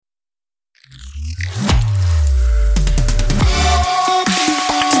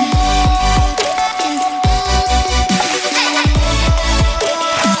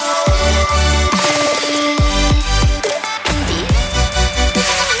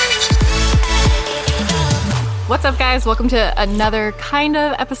What's up, guys? Welcome to another kind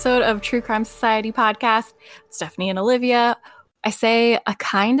of episode of True Crime Society podcast. Stephanie and Olivia. I say a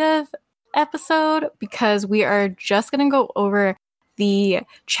kind of episode because we are just going to go over the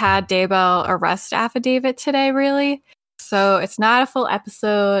Chad Daybell arrest affidavit today, really. So it's not a full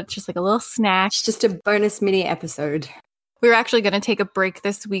episode, just like a little snack. It's just a bonus mini episode. We were actually going to take a break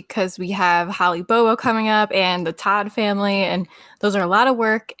this week because we have Holly Bobo coming up and the Todd family, and those are a lot of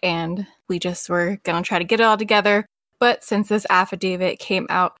work, and we just were going to try to get it all together. But since this affidavit came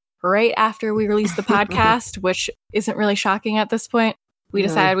out right after we released the podcast, which isn't really shocking at this point, we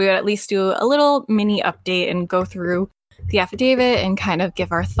decided we would at least do a little mini update and go through the affidavit and kind of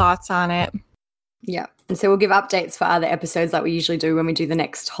give our thoughts on it. Yeah. And so we'll give updates for other episodes like we usually do when we do the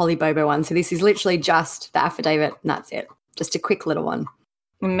next Holly Bobo one. So this is literally just the affidavit and that's it. Just a quick little one.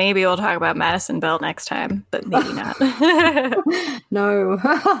 Maybe we'll talk about Madison Bell next time, but maybe not. No.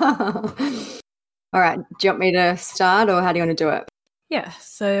 All right. Do you want me to start or how do you want to do it? Yeah.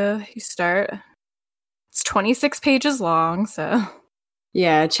 So you start. It's 26 pages long, so.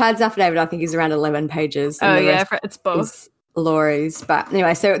 Yeah. Chad's affidavit, I think, is around 11 pages. Oh, yeah. It's both. Laurie's. But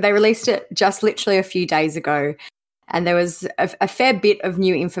anyway, so they released it just literally a few days ago. And there was a fair bit of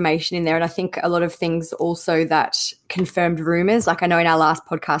new information in there. And I think a lot of things also that confirmed rumors. Like I know in our last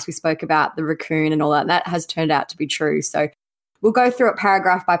podcast, we spoke about the raccoon and all that. That has turned out to be true. So we'll go through it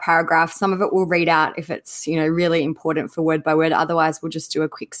paragraph by paragraph. Some of it we'll read out if it's, really important for word by word. Otherwise, we'll just do a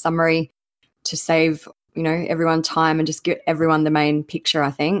quick summary to save, everyone time and just get everyone the main picture,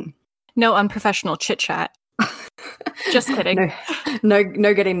 I think. No unprofessional chit chat. Just kidding. No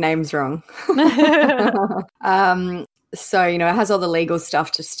getting names wrong. So, it has all the legal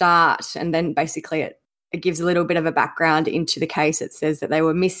stuff to start, and then basically it gives a little bit of a background into the case. It says that they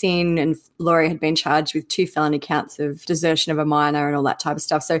were missing and Laurie had been charged with 2 felony counts of desertion of a minor and all that type of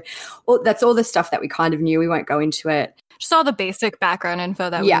stuff. So that's all the stuff that we kind of knew. We won't go into it. Just all the basic background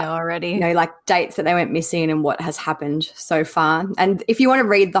info that we know already. Like dates that they went missing and what has happened so far. And if you want to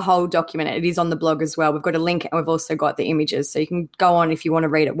read the whole document, it is on the blog as well. We've got a link and we've also got the images. So you can go on if you want to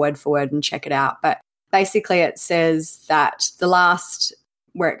read it word for word and check it out. But basically it says that the last,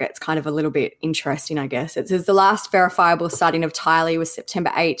 where it gets kind of a little bit interesting, I guess, it says the last verifiable sighting of Tylee was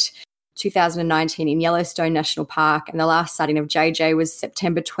September 8, 2019 in Yellowstone National Park, and the last sighting of JJ was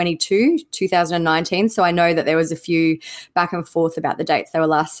September 22, 2019. So I know that there was a few back and forth about the dates they were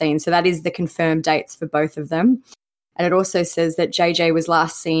last seen. So that is the confirmed dates for both of them. And it also says that JJ was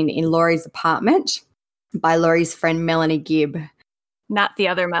last seen in Laurie's apartment by Laurie's friend Melanie Gibb. Not the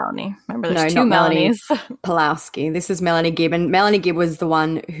other Melanie. Remember, there's two Melanies. Pulowski. This is Melanie Gibb. And Melanie Gibb was the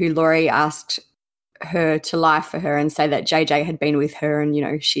one who Laurie asked her to lie for her and say that JJ had been with her,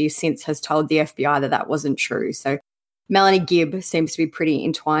 and she since has told the FBI that wasn't true. So Melanie Gibb seems to be pretty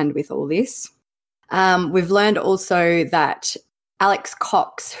entwined with all this. We've learned also that Alex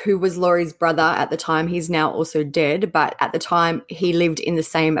Cox, who was Laurie's brother at the time, he's now also dead, but at the time he lived in the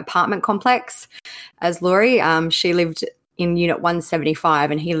same apartment complex as Laurie. She lived in unit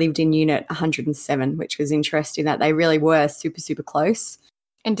 175 and he lived in unit 107, which was interesting that they really were super, super close.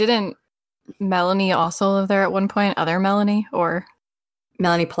 And didn't Melanie also live there at one point? Other Melanie or?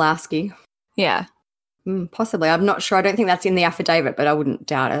 Melanie Pulowski. Yeah. Possibly. I'm not sure. I don't think that's in the affidavit, but I wouldn't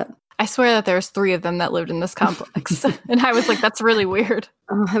doubt it. I swear that there's 3 of them that lived in this complex. And I was like, that's really weird.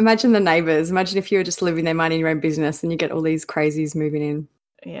 Imagine the neighbors. Imagine if you were just living there minding your own business and you get all these crazies moving in.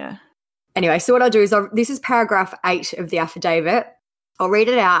 Yeah. Anyway, so what I'll do is this is paragraph 8 of the affidavit. I'll read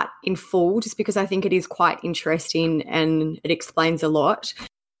it out in full just because I think it is quite interesting and it explains a lot.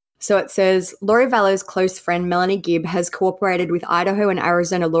 So it says, Laurie Vallow's close friend Melanie Gibb has cooperated with Idaho and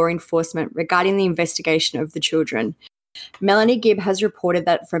Arizona law enforcement regarding the investigation of the children. Melanie Gibb has reported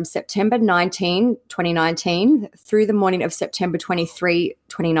that from September 19, 2019 through the morning of September 23,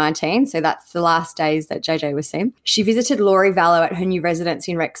 2019, so that's the last days that JJ was seen, she visited Laurie Vallow at her new residence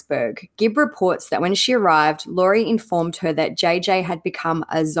in Rexburg. Gibb reports that when she arrived, Laurie informed her that JJ had become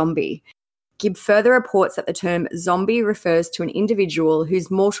a zombie. Gibb further reports that the term zombie refers to an individual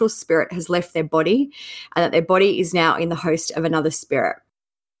whose mortal spirit has left their body and that their body is now in the host of another spirit.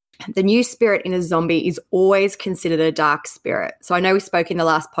 The new spirit in a zombie is always considered a dark spirit. So I know we spoke in the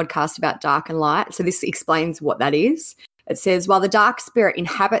last podcast about dark and light, so this explains what that is. It says, while the dark spirit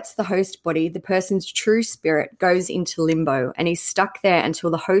inhabits the host body, the person's true spirit goes into limbo and is stuck there until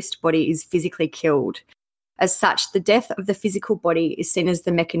the host body is physically killed. As such, the death of the physical body is seen as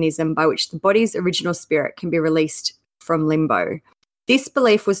the mechanism by which the body's original spirit can be released from limbo. This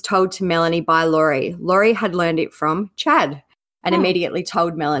belief was told to Melanie by Laurie. Laurie had learned it from Chad and immediately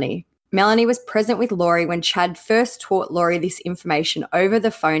told Melanie. Melanie was present with Laurie when Chad first taught Laurie this information over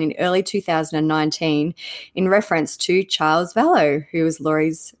the phone in early 2019 in reference to Charles Vallow, who was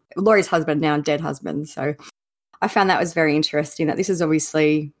Laurie's husband, now dead husband. So I found that was very interesting that this is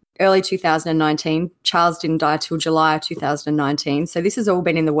obviously early 2019. Charles didn't die till July 2019. So this has all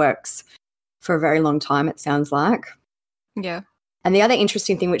been in the works for a very long time, it sounds like. Yeah. And the other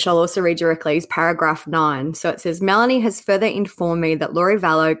interesting thing, which I'll also read directly, is paragraph 9. So it says, Melanie has further informed me that Laurie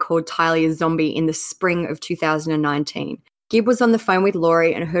Vallow called Tylee a zombie in the spring of 2019. Gib was on the phone with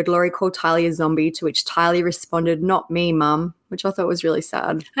Laurie and heard Laurie call Tylee a zombie, to which Tylee responded, "Not me, Mum," which I thought was really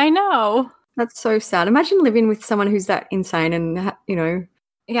sad. I know. That's so sad. Imagine living with someone who's that insane and,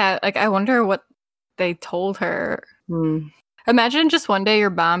 Yeah, like I wonder what they told her. Mm. Imagine just one day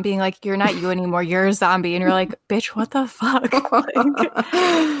your mom being like, "You're not you anymore, you're a zombie," and you're like, "Bitch, what the fuck?"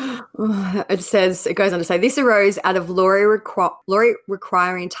 It goes on to say, this arose out of Laurie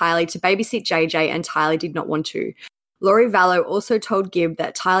requiring Tylee to babysit JJ, and Tylee did not want to. Laurie Vallow also told Gib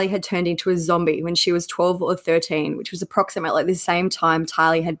that Tylee had turned into a zombie when she was 12 or 13, which was approximately the same time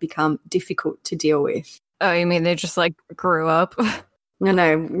Tylee had become difficult to deal with. Oh, you mean they just like grew up?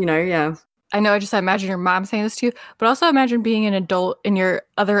 No, yeah. I know, I just imagine your mom saying this to you, but also imagine being an adult and your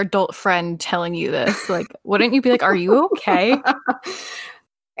other adult friend telling you this. Like, wouldn't you be like, "Are you okay?"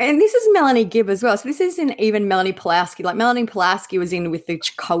 And this is Melanie Gibb as well. So this isn't even Melanie Pulaski. Like, Melanie Pulaski was in with the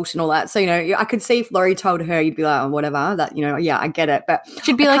cult and all that. So, I could see if Laurie told her, you'd be like, "Oh, whatever. That, yeah, I get it." But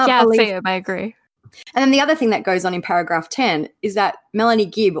She'd be like, "Yeah, same, I agree." And then the other thing that goes on in paragraph 10 is that Melanie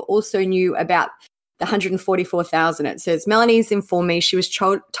Gibb also knew about the 144,000. It says, Melanie's informed me she was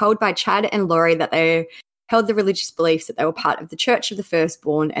told by Chad and Laurie that they held the religious beliefs that they were part of the Church of the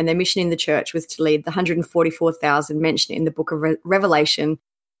Firstborn, and their mission in the church was to lead the 144,000 mentioned in the book of Revelation.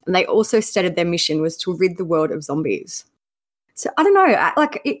 And they also stated their mission was to rid the world of zombies. So I don't know.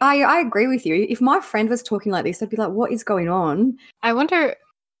 I agree with you. If my friend was talking like this, I'd be like, what is going on? I wonder,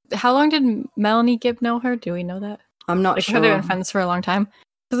 how long did Melanie Gibb know her? Do we know that? I'm not sure. Have they been friends for a long time?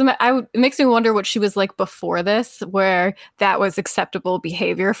 Because it makes me wonder what she was like before this, where that was acceptable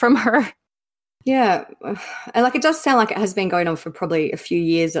behavior from her. Yeah. And it does sound like it has been going on for probably a few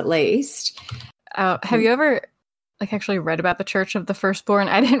years at least. Have you ever actually read about the Church of the Firstborn?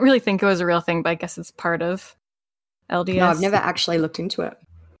 I didn't really think it was a real thing, but I guess it's part of LDS. No, I've never actually looked into it.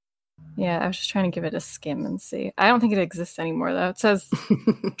 Yeah, I was just trying to give it a skim and see. I don't think it exists anymore, though. It says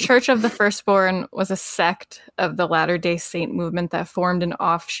Church of the Firstborn was a sect of the Latter-day Saint movement that formed an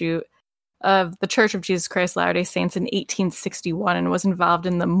offshoot of the Church of Jesus Christ Latter-day Saints in 1861 and was involved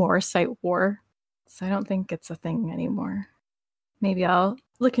in the Morrisite War. So I don't think it's a thing anymore. Maybe I'll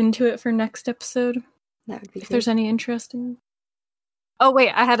look into it for next episode. That would be if good. There's any interesting. Oh,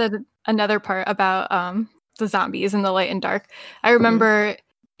 wait, I had another part about the zombies in the light and dark. I remember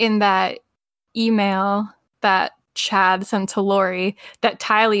in that email that Chad sent to Laurie that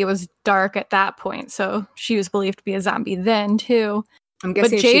Tylee was dark at that point, so she was believed to be a zombie then too. I'm but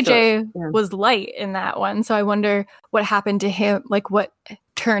guessing JJ was light in that one, so I wonder what happened to him, what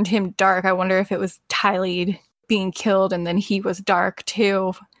turned him dark. I wonder if it was Tylee being killed and then he was dark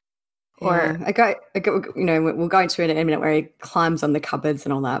too. Or I go, we'll go into it in a minute where he climbs on the cupboards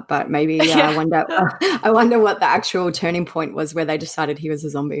and all that. But maybe I wonder what the actual turning point was where they decided he was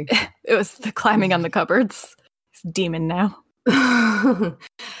a zombie. It was the climbing on the cupboards. He's a demon now.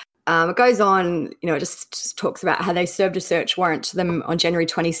 It goes on, it just talks about how they served a search warrant to them on January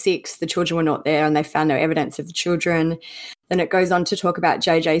 26th. The children were not there and they found no evidence of the children. Then it goes on to talk about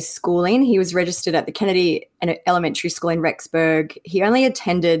JJ's schooling. He was registered at the Kennedy Elementary School in Rexburg. He only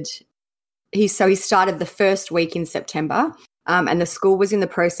attended... He started the first week in September, and the school was in the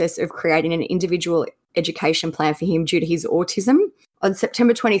process of creating an individual education plan for him due to his autism. On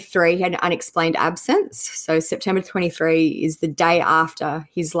September 23, he had an unexplained absence. So September 23 is the day after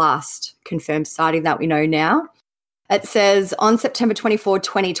his last confirmed sighting that we know now. It says on September 24,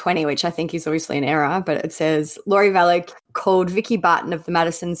 2020, which I think is obviously an error, but it says Laurie Vallow called Vicky Barton of the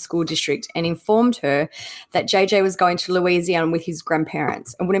Madison School District and informed her that JJ was going to Louisiana with his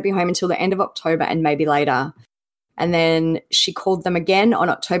grandparents and wouldn't be home until the end of October and maybe later. And then she called them again on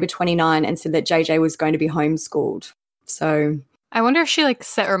October 29 and said that JJ was going to be homeschooled. So I wonder if she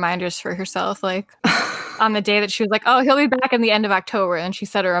set reminders for herself, on the day that she was like, "Oh, he'll be back in the end of October," and she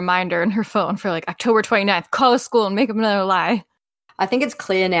set a reminder in her phone for October 29th, call the school and make him another lie. I think it's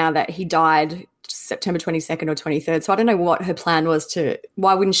clear now that he died September 22nd or 23rd. So I don't know what her plan was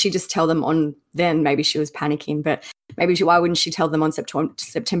why wouldn't she just tell them on then? Maybe she was panicking, but why wouldn't she tell them on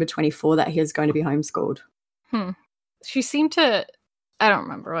September 24 that he was going to be homeschooled? She seemed to, I don't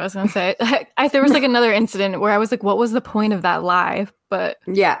remember what I was going to say. There was another incident where I was like, what was the point of that lie? But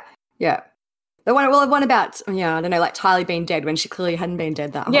yeah. Yeah. The one about, I don't know, like Tylee being dead when she clearly hadn't been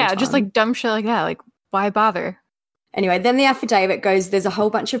dead that whole time. Yeah, just like dumb shit like that. Like, why bother? Anyway, then the affidavit goes, there's a whole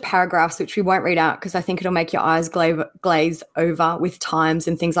bunch of paragraphs which we won't read out because I think it'll make your eyes glaze over with times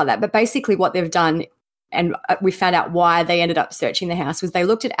and things like that. But basically what they've done, and we found out why they ended up searching the house, was they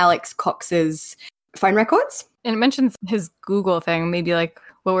looked at Alex Cox's phone records. And it mentions his Google thing, maybe like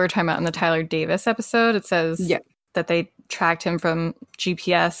what we were talking about in the Tyler Davis episode. It says that they tracked him from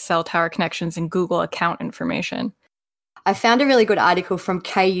GPS, cell tower connections, and Google account information. I found a really good article from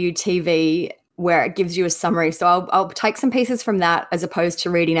KUTV where it gives you a summary. So I'll take some pieces from that as opposed to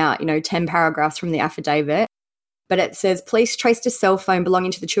reading out, 10 paragraphs from the affidavit. But it says, police traced a cell phone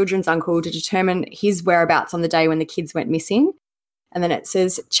belonging to the children's uncle to determine his whereabouts on the day when the kids went missing. And then it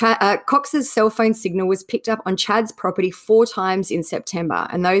says, Cox's cell phone signal was picked up on Chad's property 4 times in September.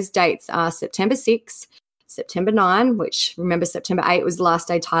 And those dates are September 6, September 9, which, remember, September 8 was the last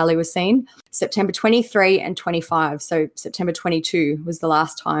day Tylee was seen, September 23 and 25. So September 22 was the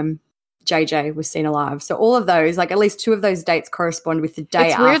last time JJ was seen alive. So all of those, like at least 2 of those dates correspond with the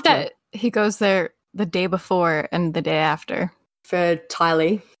day after. It's weird that he goes there the day before and the day after. For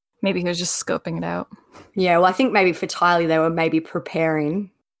Tylee. Maybe he was just scoping it out. Yeah, well, I think maybe for Tylee they were maybe preparing.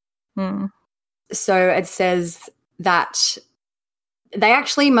 So it says that they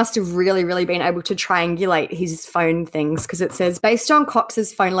actually must have really, really been able to triangulate his phone things because it says, based on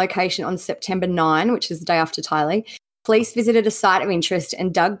Cox's phone location on September 9, which is the day after Tylee, police visited a site of interest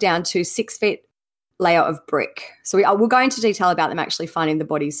and dug down to 6 feet layer of brick. So we'll go into detail about them actually finding the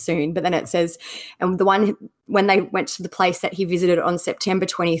bodies soon. But then it says, and the one when they went to the place that he visited on September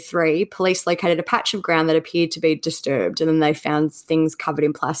 23, police located a patch of ground that appeared to be disturbed, and then they found things covered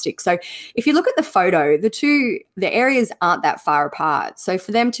in plastic. So if you look at the photo, the areas aren't that far apart. So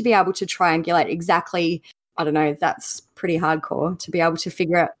for them to be able to triangulate exactly, I don't know, that's pretty hardcore to be able to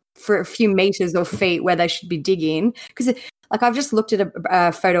figure out for a few meters or feet where they should be digging. Because like I've just looked at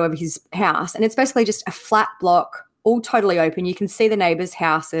a photo of his house and it's basically just a flat block, all totally open. You can see the neighbours'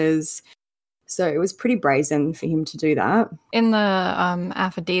 houses. So it was pretty brazen for him to do that. In the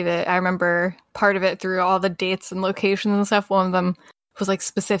affidavit, I remember part of it through all the dates and locations and stuff. One of them was like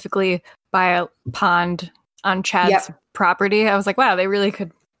specifically by a pond on Chad's property. I was like, wow, they really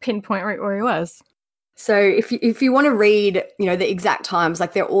could pinpoint right where he was. So if you want to read, the exact times,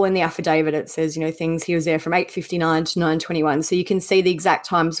 like they're all in the affidavit, it says, things, he was there from 8:59 to 9:21. So you can see the exact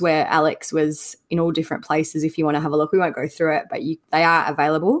times where Alex was in all different places if you want to have a look. We won't go through it, but they are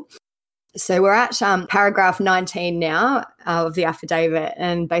available. So we're at paragraph 19 now of the affidavit,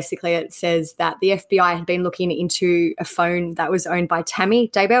 and basically it says that the FBI had been looking into a phone that was owned by Tammy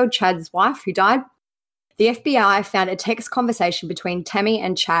Daybell, Chad's wife, who died. The FBI found a text conversation between Tammy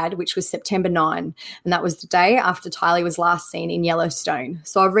and Chad, which was September 9, and that was the day after Tylee was last seen in Yellowstone.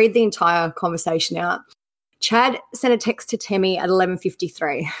 So I'll read the entire conversation out. Chad sent a text to Tammy at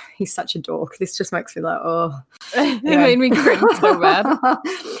 11:53. He's such a dork. This just makes me like, oh. It made me cringe so bad.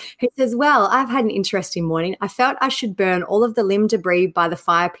 He says, well, I've had an interesting morning. I felt I should burn all of the limb debris by the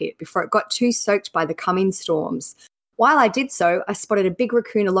fire pit before it got too soaked by the coming storms. While I did so, I spotted a big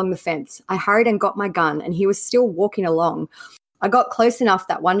raccoon along the fence. I hurried and got my gun, and he was still walking along. I got close enough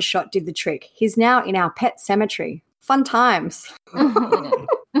that one shot did the trick. He's now in our pet cemetery. Fun times.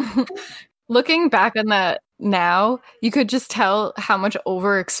 Looking back on that now, you could just tell how much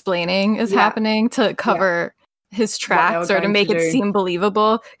over-explaining is happening to cover his tracks or to make it seem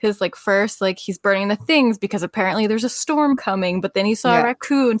believable. Because first he's burning the things because apparently there's a storm coming, but then he saw a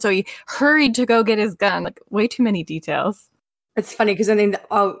raccoon, so he hurried to go get his gun. Way too many details. It's funny because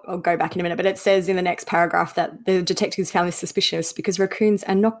I'll go back in a minute, but it says in the next paragraph that the detectives found this suspicious because raccoons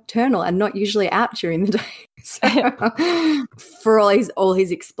are nocturnal and not usually out during the day. So for all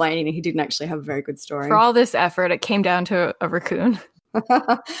his explaining, he didn't actually have a very good story. For all this effort, it came down to a raccoon.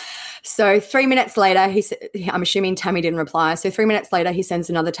 So 3 minutes later, I'm assuming Tammy didn't reply. So 3 minutes later, he sends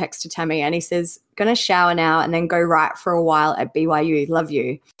another text to Tammy and he says, gonna shower now and then go right for a while at BYU. Love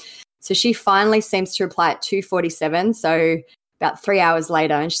you. So she finally seems to reply at 2:47. So about 3 hours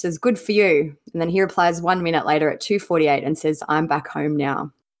later, and she says, good for you. And then he replies 1 minute later at 2:48 and says, I'm back home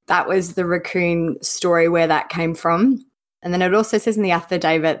now. That was the raccoon story where that came from. And then it also says in the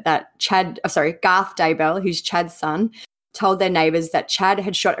affidavit that Garth Daybell, who's Chad's son, told their neighbours that Chad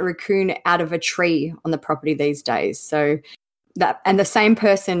had shot a raccoon out of a tree on the property these days. So and the same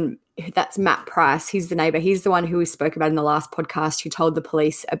person, that's Matt Price, he's the neighbour. He's the one who we spoke about in the last podcast who told the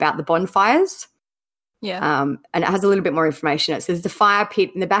police about the bonfires. Yeah. And it has a little bit more information. It says the fire pit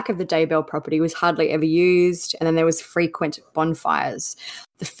in the back of the Daybell property was hardly ever used, and then there was frequent bonfires.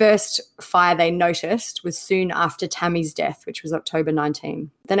 The first fire they noticed was soon after Tammy's death, which was October 19.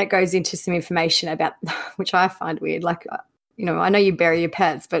 Then it goes into some information about, which I find weird, like, I know you bury your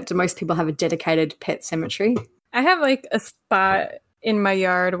pets, but do most people have a dedicated pet cemetery? I have like a spot in my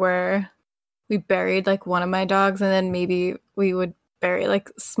yard where we buried like one of my dogs, and then maybe we would bury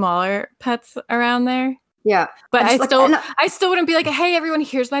like smaller pets around there. Yeah. But I still wouldn't be like, hey, everyone,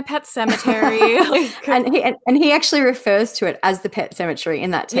 here's my pet cemetery. and he actually refers to it as the pet cemetery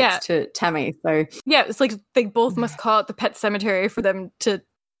in that text to Tammy. So yeah, it's like they both must call it the pet cemetery for them to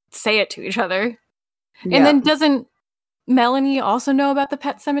say it to each other. Yeah. And then doesn't Melanie also know about the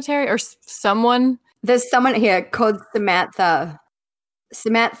pet cemetery, or someone? There's someone here called Samantha,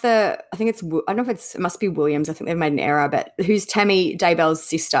 I think I don't know if it must be Williams. I think they've made an error, but who's Tammy Daybell's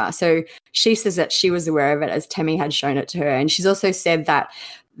sister. So she says that she was aware of it as Tammy had shown it to her. And she's also said that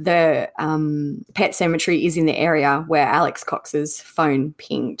the pet cemetery is in the area where Alex Cox's phone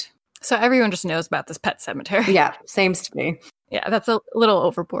pinged. So everyone just knows about this pet cemetery. Yeah, seems to be. Yeah, that's a little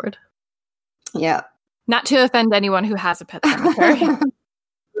overboard. Yeah. Not to offend anyone who has a pet cemetery.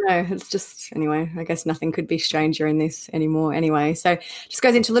 No, it's just, anyway, I guess nothing could be stranger in this anymore anyway. So just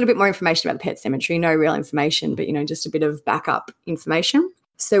goes into a little bit more information about the pet cemetery. No real information, but, just a bit of backup information.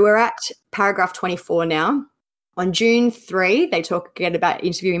 So we're at paragraph 24 now. On June 3, they talk again about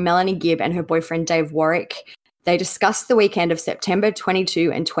interviewing Melanie Gibb and her boyfriend Dave Warwick. They discussed the weekend of September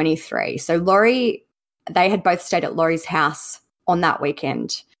 22 and 23. So they had both stayed at Laurie's house on that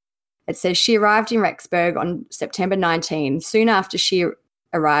weekend. It says she arrived in Rexburg on September 19. Soon after she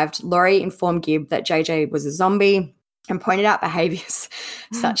arrived, Laurie informed Gibb that JJ was a zombie and pointed out behaviours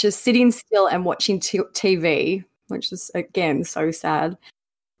such as sitting still and watching TV, which is, again, so sad,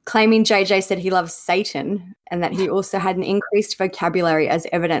 claiming JJ said he loves Satan and that he also had an increased vocabulary as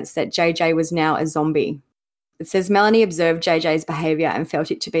evidence that JJ was now a zombie. It says Melanie observed JJ's behaviour and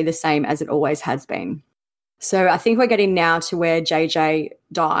felt it to be the same as it always has been. So I think we're getting now to where JJ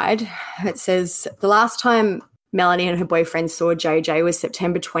died. It says the last time Melanie and her boyfriend saw JJ was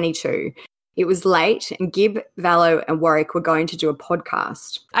September 22. It was late and Gibb, Vallow and Warwick were going to do a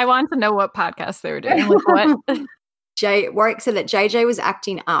podcast. I want to know what podcast they were doing. Like what? Warwick said that JJ was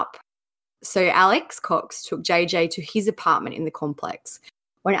acting up. So Alex Cox took JJ to his apartment in the complex.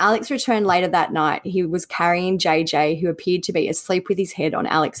 When Alex returned later that night, he was carrying JJ, who appeared to be asleep with his head on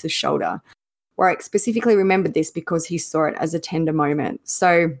Alex's shoulder. Warwick specifically remembered this because he saw it as a tender moment.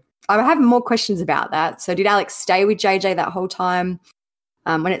 So I have more questions about that. So did Alex stay with JJ that whole time?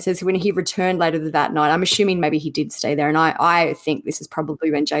 When it says when he returned later that night, I'm assuming maybe he did stay there. And I think this is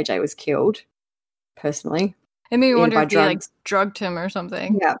probably when JJ was killed, personally. It made me wonder if they drugged him or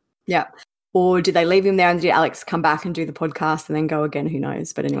something. Yeah. Or did they leave him there and did Alex come back and do the podcast and then go again? Who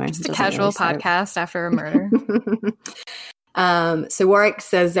knows? But anyway. Just a casual podcast after a murder. So Warwick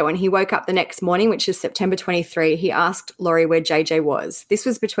says that when he woke up the next morning, which is September 23, he asked Laurie where JJ was. This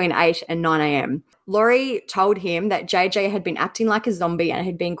was between 8 and 9 a.m. Laurie told him that JJ had been acting like a zombie and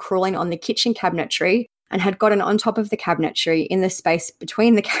had been crawling on the kitchen cabinetry and had gotten on top of the cabinetry in the space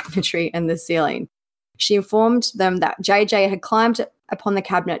between the cabinetry and the ceiling. She informed them that JJ had climbed upon the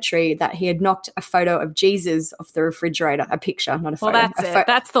cabinetry, that he had knocked a photo of Jesus off the refrigerator, a picture, not a photo. Well, that's it.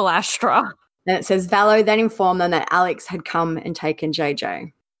 That's the last straw. Then it says Vallow then informed them that Alex had come and taken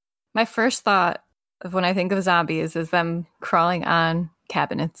JJ. My first thought of when I think of zombies is them crawling on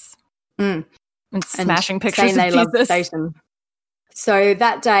cabinets and smashing pictures of Jesus. Love Satan. So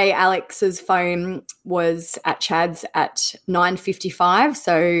that day, Alex's phone was at Chad's at 9:55.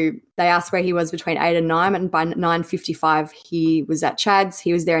 So they asked where he was between 8 and 9, and by 9:55 he was at Chad's.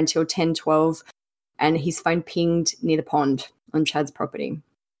 He was there until 10:12, and his phone pinged near the pond on Chad's property.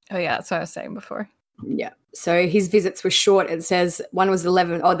 Oh, yeah, that's what I was saying before. Yeah. So his visits were short. It says one was there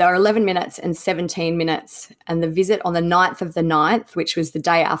were 11 minutes and 17 minutes. And the visit on the 9th of the 9th, which was the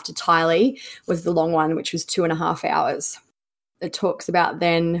day after Tylee, was the long one, which was 2.5 hours. It talks about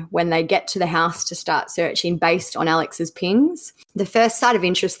then when they get to the house to start searching based on Alex's pings. The first site of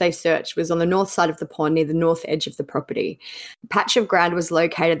interest they searched was on the north side of the pond near the north edge of the property. A patch of ground was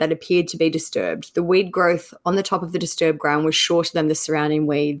located that appeared to be disturbed. The weed growth on the top of the disturbed ground was shorter than the surrounding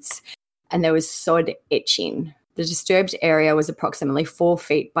weeds, and there was sod etching. The disturbed area was approximately 4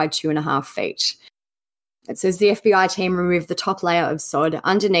 feet by 2.5 feet. It says the FBI team removed the top layer of sod.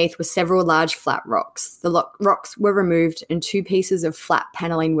 Underneath were several large flat rocks. The rocks were removed and 2 pieces of flat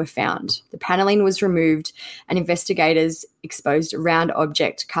paneling were found. The paneling was removed and investigators exposed a round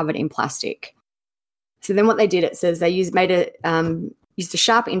object covered in plastic. So then what they did, it says they made a used a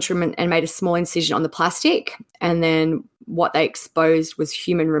sharp instrument and made a small incision on the plastic. And then what they exposed was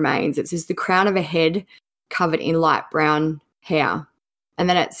human remains. It says the crown of a head covered in light brown hair. And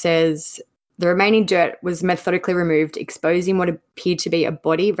then it says the remaining dirt was methodically removed, exposing what appeared to be a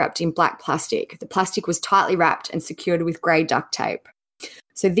body wrapped in black plastic. The plastic was tightly wrapped and secured with grey duct tape.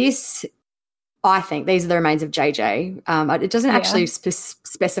 So this, I think, these are the remains of JJ. It doesn't actually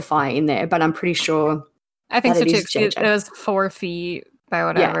specify in there, but I'm pretty sure. I think so too. It was 4 feet by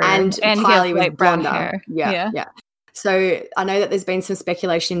whatever. Yeah, and Kylie was brown blonder. Hair. Yeah. So I know that there's been some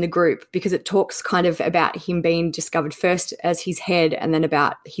speculation in the group because it talks kind of about him being discovered first as his head and then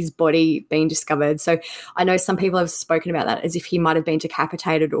about his body being discovered. So I know some people have spoken about that as if he might have been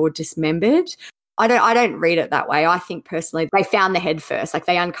decapitated or dismembered. I don't read it that way. I think personally they found the head first, like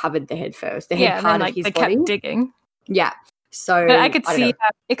they uncovered the head first, the head part of his they body. Kept digging. Yeah. So but I could see how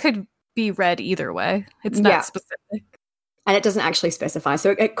it could be read either way. It's not specific. And it doesn't actually specify.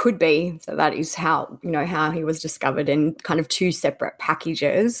 So it could be that is how he was discovered in kind of 2 separate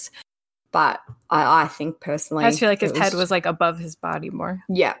packages. But I think personally, I feel like his head was like above his body more.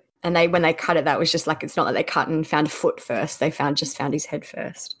 Yeah. And when they cut it, that was just like, it's not that they cut and found a foot first. They found his head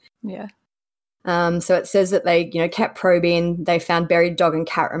first. Yeah. So it says that they, kept probing. They found buried dog and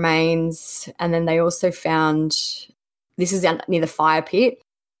cat remains. And then they also found, this is near the fire pit.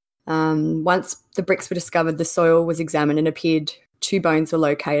 Once the bricks were discovered, the soil was examined and appeared 2 bones were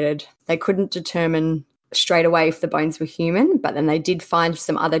located. They couldn't determine straight away if the bones were human, but then they did find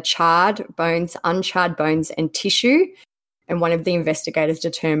some other charred bones, uncharred bones and tissue, and one of the investigators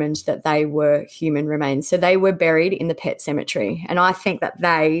determined that they were human remains. So they were buried in the pet cemetery, and I think that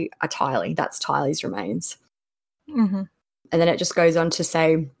they are Tylee. That's Tylee's remains. Mm-hmm. And then it just goes on to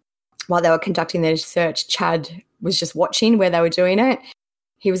say, while they were conducting their search, Chad was just watching where they were doing it.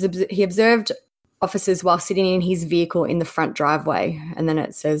 He observed officers while sitting in his vehicle in the front driveway. And then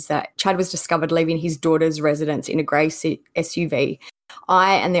it says that Chad was discovered leaving his daughter's residence in a grey SUV.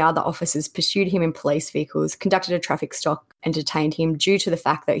 I and the other officers pursued him in police vehicles, conducted a traffic stop and detained him due to the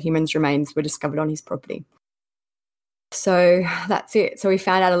fact that humans' remains were discovered on his property. So that's it. So we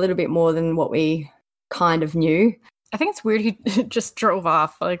found out a little bit more than what we kind of knew. I think it's weird he just drove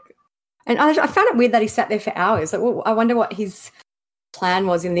off. And I found it weird that he sat there for hours. I wonder what his plan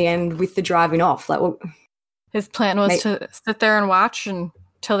was in the end with the driving off. His plan was to sit there and watch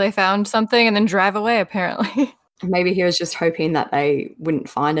until they found something and then drive away, apparently. Maybe he was just hoping that they wouldn't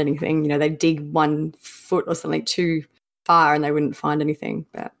find anything. They'd dig 1 foot or something too far and they wouldn't find anything.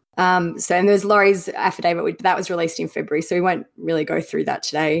 But and there's Laurie's affidavit that was released in February, so we won't really go through that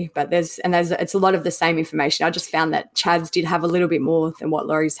today. But it's a lot of the same information. I just found that Chad's did have a little bit more than what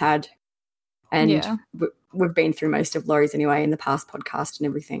Laurie's had, and we've been through most of Laurie's anyway in the past podcast and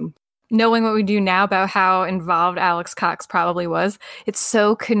everything. Knowing what we do now about how involved Alex Cox probably was, it's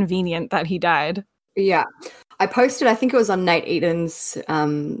so convenient that he died. Yeah. I posted, I think it was on Nate Eaton's,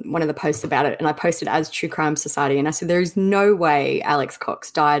 one of the posts about it, and I posted as True Crime Society, and I said, there is no way Alex Cox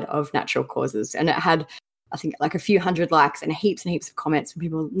died of natural causes. And it had, I think, like a few hundred likes and heaps of comments from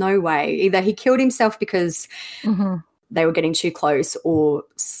people, no way. Either he killed himself because they were getting too close, or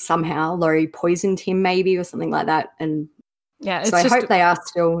somehow Laurie poisoned him maybe or something like that. And so I hope they are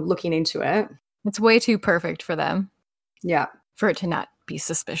still looking into it. It's way too perfect for them. Yeah. For it to not be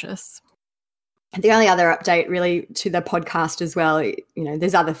suspicious. The only other update really to the podcast as well,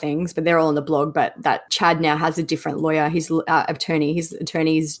 there's other things, but they're all on the blog, but that Chad now has a different lawyer, his attorney. His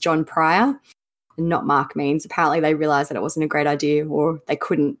attorney is John Pryor and not Mark Means. Apparently they realised that it wasn't a great idea, or they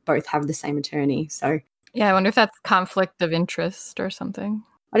couldn't both have the same attorney. So yeah, I wonder if that's conflict of interest or something.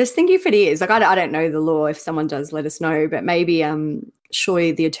 I just think if it is, I don't know the law. If someone does, let us know. But maybe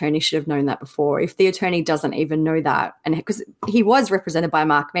surely the attorney should have known that before. If the attorney doesn't even know that, and because he was represented by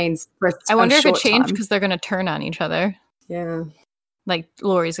Mark Means for I wonder if it changed because they're going to turn on each other. Yeah. Like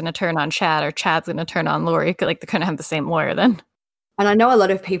Laurie's going to turn on Chad, or Chad's going to turn on Laurie. Like they're going to have the same lawyer then. And I know a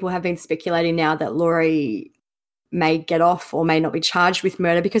lot of people have been speculating now that Laurie may get off or may not be charged with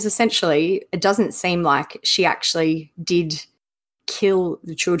murder, because essentially it doesn't seem like she actually did kill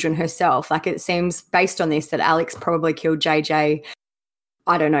the children herself. Like it seems based on this that Alex probably killed JJ.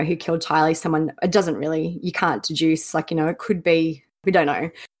 I don't know who killed Tylee. Someone, it doesn't really, you can't deduce, it could be, we don't know.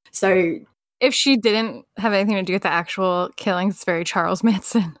 So if she didn't have anything to do with the actual killings, it's very Charles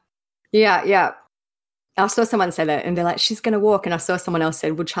Manson. Yeah. I saw someone say that and they're like, she's going to walk. And I saw someone else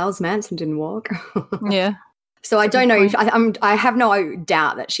said, well, Charles Manson didn't walk. Yeah. So I don't know if I have no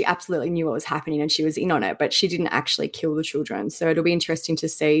doubt that she absolutely knew what was happening and she was in on it, but she didn't actually kill the children. So it'll be interesting to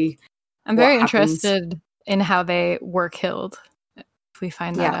see. I'm very interested in how they were killed. If we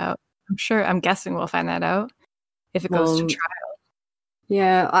find that out, I'm guessing we'll find that out if it goes to trial.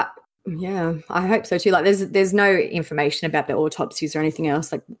 Yeah, I hope so too. Like, there's no information about the autopsies or anything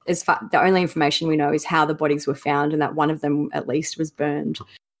else. Like, the only information we know is how the bodies were found, and that one of them at least was burned.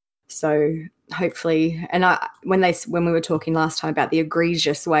 So hopefully, and when we were talking last time about the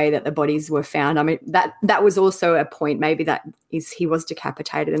egregious way that the bodies were found, I mean that was also a point. Maybe he was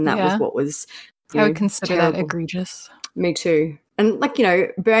decapitated, and that was what was. I would consider terrible. that egregious. Me too. And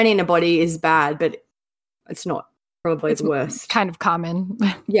burning a body is bad, but it's not probably the worst. Kind of common.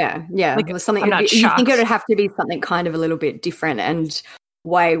 Yeah. Like, something I'm not you shocked. think it would have to be something kind of a little bit different and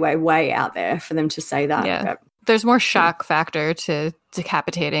way, way, way out there for them to say that. Yeah. But, there's more shock factor to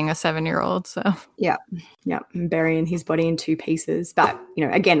decapitating a 7-year-old. So yeah, and burying his body in 2 pieces. But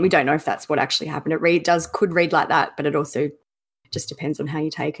again, we don't know if that's what actually happened. Could read like that, but it also just depends on how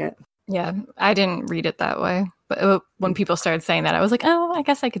you take it. Yeah, I didn't read it that way. But when people started saying that, I was like, oh, I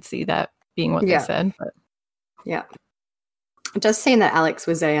guess I could see that being what they said. But yeah, it does seem that Alex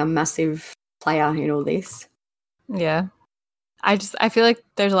was a massive player in all this. Yeah, I feel like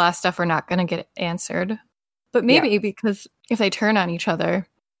there's a lot of stuff we're not going to get answered. But maybe because if they turn on each other,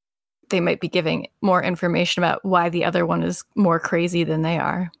 they might be giving more information about why the other one is more crazy than they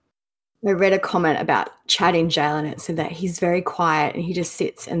are. I read a comment about Chad in jail, and it said that he's very quiet and he just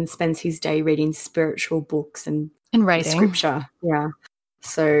sits and spends his day reading spiritual books and writing scripture. Yeah.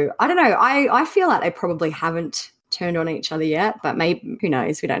 So I don't know. I feel like they probably haven't turned on each other yet, but maybe, who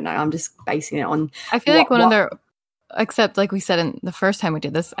knows? We don't know. I'm just basing it on. I feel like one of their, except like we said in the first time we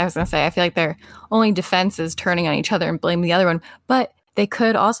did this, I was going to say, I feel like their only defense is turning on each other and blaming the other one, but they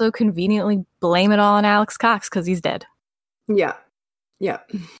could also conveniently blame it all on Alex Cox because he's dead. Yeah.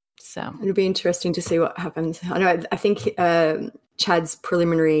 So it'll be interesting to see what happens. I think Chad's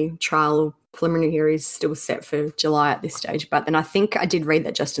preliminary hearing is still set for July at this stage, but then I think I did read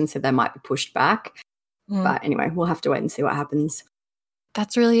that Justin said they might be pushed back. But anyway, we'll have to wait and see what happens.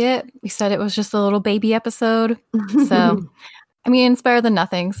 That's really it. We said it was just a little baby episode. So, I mean, it's better than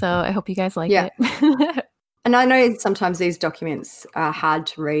nothing. So I hope you guys like it. And I know sometimes these documents are hard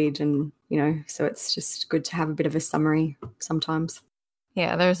to read and, so it's just good to have a bit of a summary sometimes.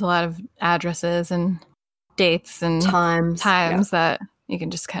 Yeah, there's a lot of addresses and dates and times that you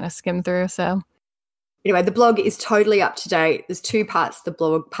can just kind of skim through. So anyway, the blog is totally up to date. There's 2 parts to the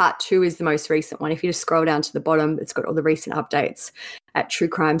blog. Part 2 is the most recent one. If you just scroll down to the bottom, it's got all the recent updates at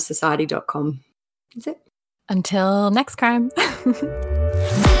truecrimesociety.com. That's it. Until next crime.